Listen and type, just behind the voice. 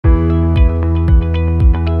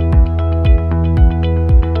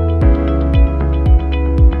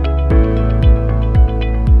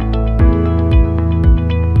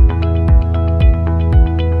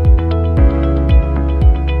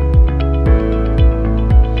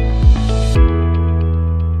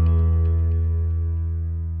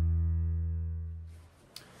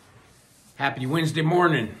Happy Wednesday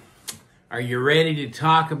morning. Are you ready to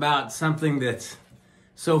talk about something that's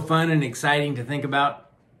so fun and exciting to think about?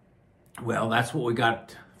 Well, that's what we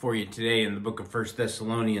got for you today in the book of 1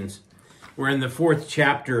 Thessalonians. We're in the 4th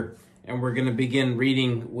chapter, and we're going to begin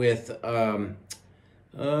reading with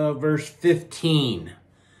verse 15.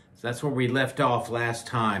 So that's where we left off last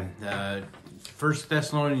time. 1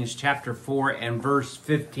 Thessalonians chapter 4 and verse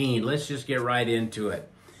 15. Let's just get right into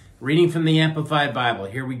it. Reading from the Amplified Bible.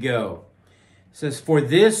 Here we go. It says, "For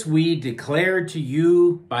this we declare to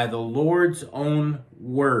you by the Lord's own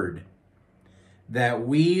word, that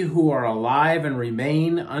we who are alive and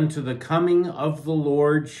remain unto the coming of the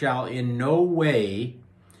Lord shall in no way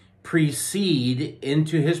precede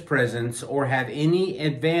into his presence or have any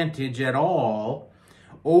advantage at all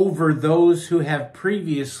over those who have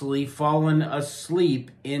previously fallen asleep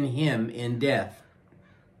in him in death.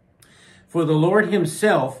 For the Lord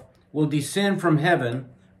himself will descend from heaven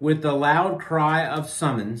with the loud cry of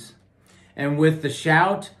summons, and with the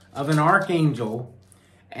shout of an archangel,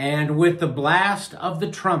 and with the blast of the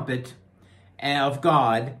trumpet of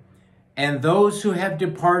God, and those who have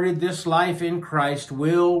departed this life in Christ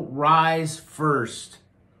will rise first.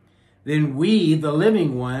 Then we, the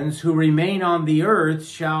living ones who remain on the earth,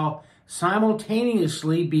 shall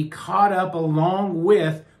simultaneously be caught up along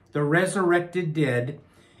with the resurrected dead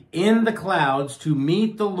in the clouds to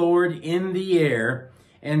meet the Lord in the air,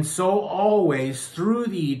 and so always through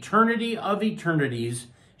the eternity of eternities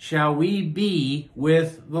shall we be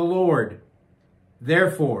with the Lord.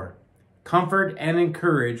 Therefore, comfort and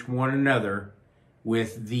encourage one another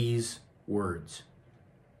with these words."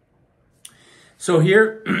 So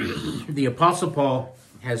here, the Apostle Paul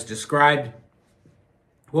has described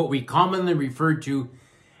what we commonly refer to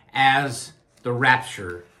as the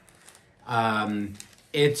rapture.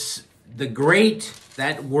 It's the great,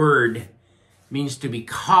 that word means to be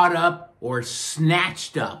caught up or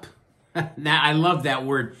snatched up. Now, I love that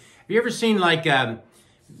word. Have you ever seen, like,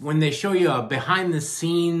 when they show you a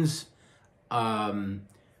behind-the-scenes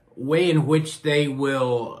way in which they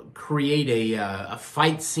will create a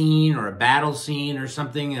fight scene or a battle scene or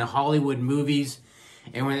something in Hollywood movies,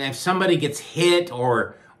 and when if somebody gets hit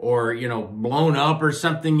or blown up or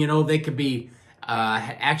something, they could be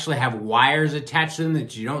actually have wires attached to them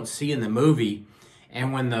that you don't see in the movie.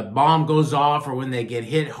 And when the bomb goes off or when they get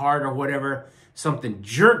hit hard or whatever, something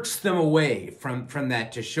jerks them away from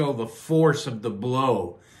that to show the force of the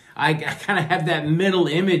blow. I kind of have that mental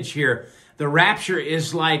image here. The rapture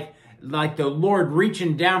is like the Lord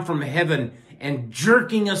reaching down from heaven and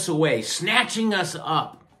jerking us away, snatching us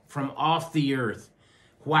up from off the earth.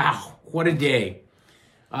 Wow, what a day.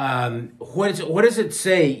 What does it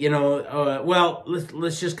say? Well,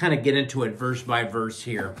 let's just kind of get into it verse by verse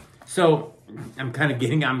here. So I'm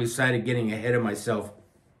excited, getting ahead of myself.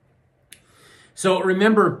 So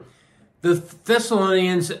remember, the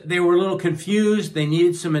Thessalonians, they were a little confused. They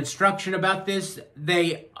needed some instruction about this.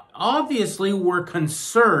 They obviously were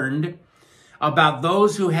concerned about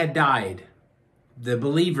those who had died, the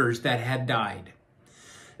believers that had died.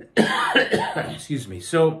 Excuse me.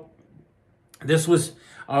 So this was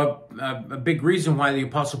a big reason why the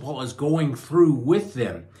Apostle Paul is going through with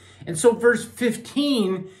them. And so verse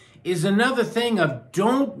 15 is another thing of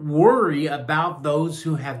don't worry about those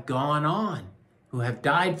who have gone on, who have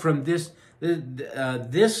died from this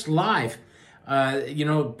life.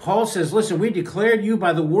 Paul says, listen, we declared you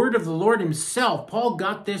by the word of the Lord himself. Paul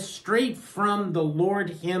got this straight from the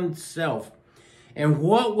Lord himself. And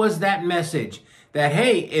what was that message? That,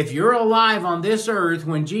 hey, if you're alive on this earth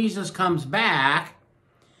when Jesus comes back,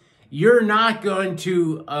 you're not going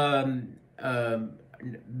to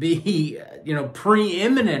be,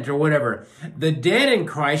 preeminent or whatever. The dead in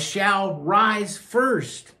Christ shall rise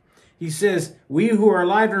first. He says, we who are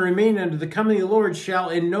alive and remain unto the coming of the Lord shall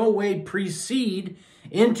in no way precede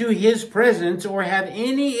into his presence or have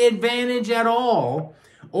any advantage at all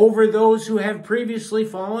over those who have previously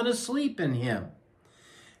fallen asleep in him.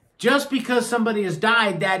 Just because somebody has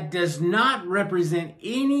died, that does not represent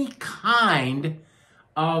any kind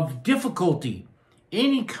of difficulty,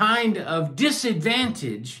 any kind of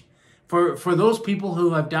disadvantage for those people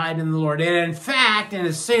who have died in the Lord. And in fact, in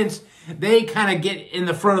a sense, they kind of get in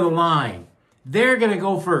the front of the line. They're going to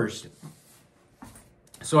go first.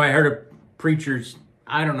 So I heard a preacher,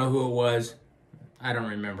 I don't know who it was, I don't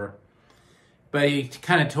remember, but he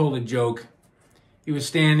kind of told a joke. He was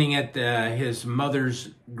standing at his mother's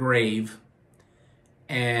grave,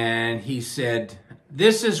 and he said,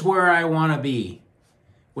 "This is where I want to be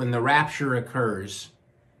when the rapture occurs,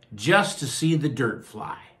 just to see the dirt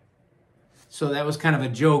fly." So that was kind of a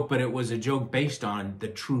joke, but it was a joke based on the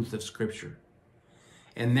truth of Scripture.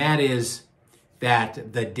 And that is,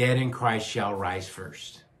 that the dead in Christ shall rise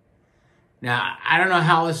first. Now, I don't know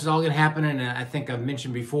how this is all going to happen, and I think I've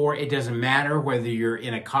mentioned before, it doesn't matter whether you're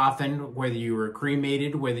in a coffin, whether you were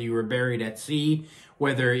cremated, whether you were buried at sea,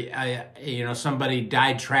 whether somebody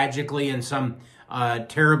died tragically in some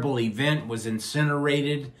terrible event, was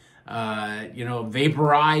incinerated,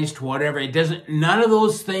 vaporized, whatever. It doesn't. None of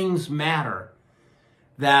those things matter.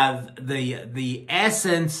 The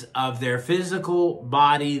essence of their physical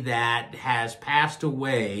body that has passed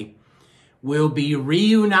away will be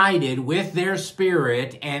reunited with their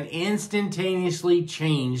spirit and instantaneously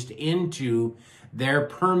changed into their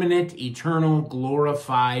permanent, eternal,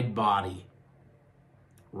 glorified body,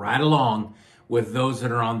 right along with those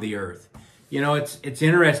that are on the earth. You know, it's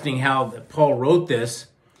interesting how Paul wrote this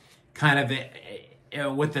kind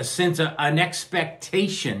of with a sense of an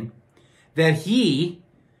expectation that he,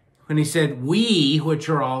 when he said, we which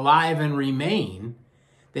are alive and remain,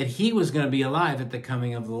 that he was going to be alive at the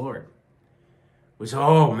coming of the Lord. Was,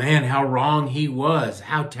 oh man, how wrong he was.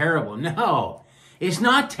 How terrible. No, it's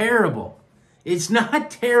not terrible. It's not a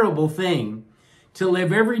terrible thing to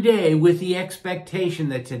live every day with the expectation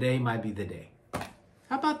that today might be the day.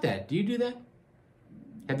 How about that? Do you do that?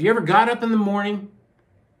 Have you ever got up in the morning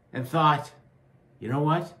and thought, you know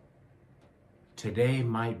what? Today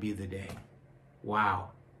might be the day.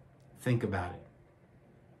 Wow. Think about it.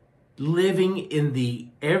 Living in the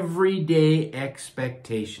everyday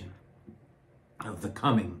expectation of the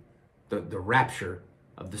coming, the rapture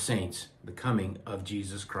of the saints, the coming of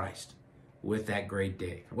Jesus Christ with that great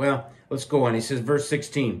day. Well, let's go on. He says, verse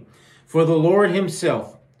 16, for the Lord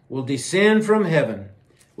himself will descend from heaven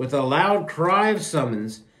with a loud cry of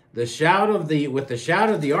summons, with the shout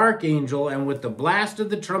of the archangel, and with the blast of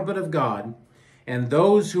the trumpet of God, and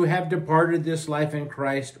those who have departed this life in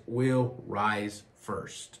Christ will rise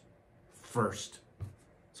first. First.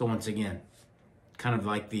 So once again, kind of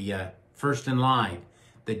like the first in line.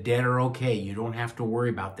 The dead are okay. You don't have to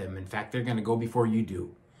worry about them. In fact, they're going to go before you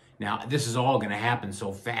do. Now, this is all going to happen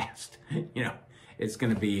so fast. It's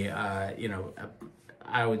going to be, I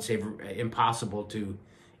would say impossible to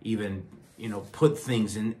even, put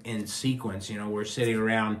things in sequence. We're sitting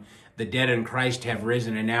around, the dead in Christ have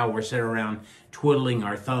risen, and now we're sitting around twiddling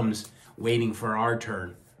our thumbs, waiting for our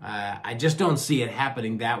turn. I just don't see it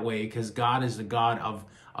happening that way, because God is the God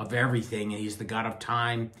of everything, and he's the God of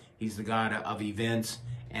time. He's the God of events,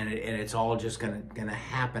 and it's all just gonna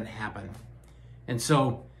happen. And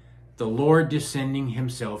so the Lord descending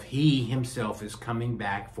himself, he himself is coming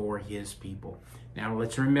back for his people. Now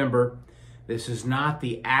let's remember, this is not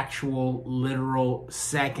the actual literal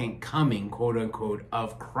second coming, quote unquote,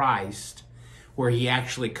 of Christ, where he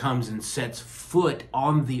actually comes and sets foot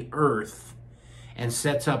on the earth and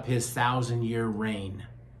sets up his 1,000-year reign,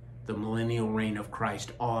 the millennial reign of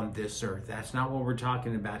Christ on this earth. That's not what we're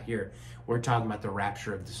talking about here. We're talking about the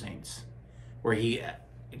rapture of the saints, where he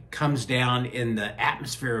comes down in the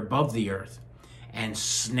atmosphere above the earth and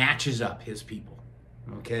snatches up his people.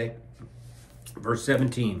 Okay? Verse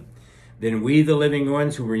 17, then we, the living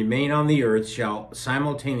ones who remain on the earth, shall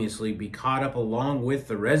simultaneously be caught up along with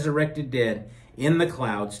the resurrected dead in the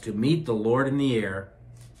clouds to meet the Lord in the air,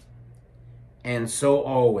 and so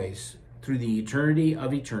always, through the eternity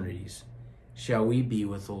of eternities, shall we be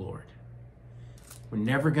with the Lord. We're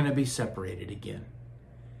never going to be separated again.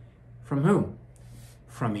 From whom?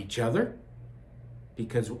 From each other,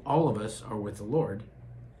 because all of us are with the Lord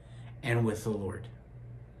and with the Lord.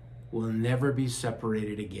 We'll never be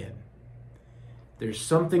separated again. There's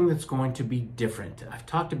something that's going to be different. I've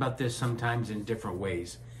talked about this sometimes in different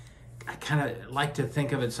ways. I kind of like to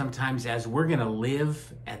think of it sometimes as we're going to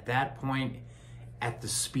live at that point at the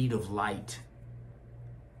speed of light.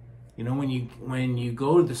 When you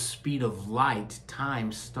go to the speed of light,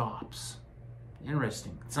 time stops.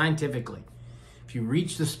 Interesting. Scientifically, if you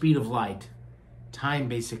reach the speed of light, time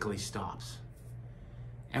basically stops.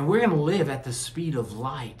 And we're going to live at the speed of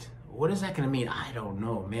light. What is that going to mean? I don't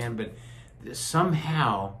know, man, but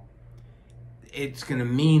somehow it's going to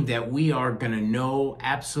mean that we are going to know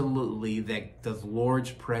absolutely that the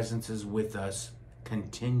Lord's presence is with us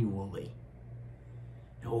continually.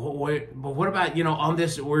 But what about, on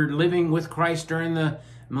this, we're living with Christ during the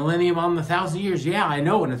millennium on the 1,000 years. Yeah, I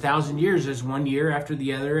know. And 1,000 years is 1 year after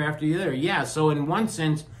the other after the other. Yeah. So in one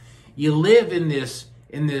sense, you live in this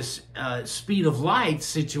speed of light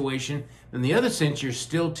situation. In the other sense, you're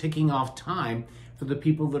still ticking off time for the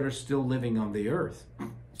people that are still living on the earth.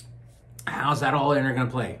 How's that all going to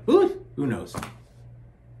play? Who knows?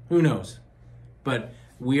 Who knows? But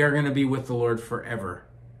we are going to be with the Lord forever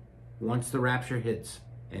once the rapture hits,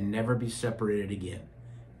 and never be separated again.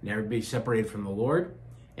 Never be separated from the Lord,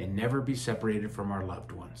 and never be separated from our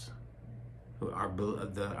loved ones who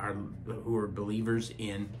are believers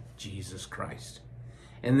in Jesus Christ.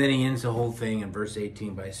 And then he ends the whole thing in verse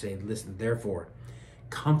 18 by saying, listen, therefore,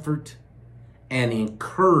 comfort and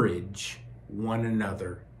encourage one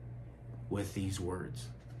another with these words.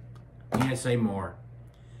 May I say more?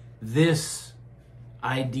 This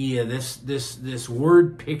idea, this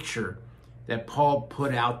word picture that Paul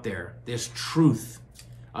put out there, this truth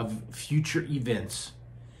of future events,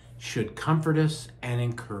 should comfort us and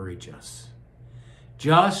encourage us.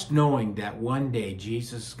 Just knowing that one day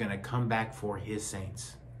Jesus is going to come back for his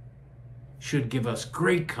saints should give us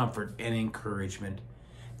great comfort and encouragement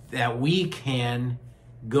that we can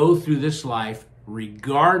go through this life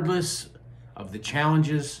regardless of the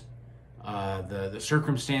challenges, the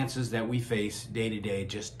circumstances that we face day to day. It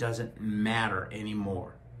just doesn't matter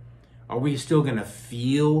anymore. Are we still going to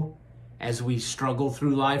feel as we struggle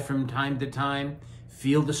through life from time to time?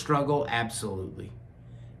 Feel the struggle? Absolutely.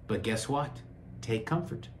 But guess what? Take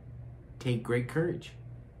comfort. Take great courage.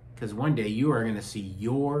 Because one day you are going to see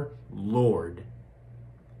your Lord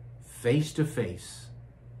face to face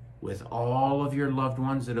with all of your loved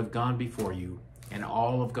ones that have gone before you and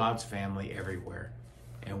all of God's family everywhere.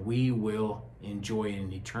 And we will enjoy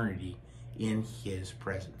an eternity in his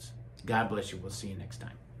presence. God bless you. We'll see you next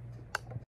time.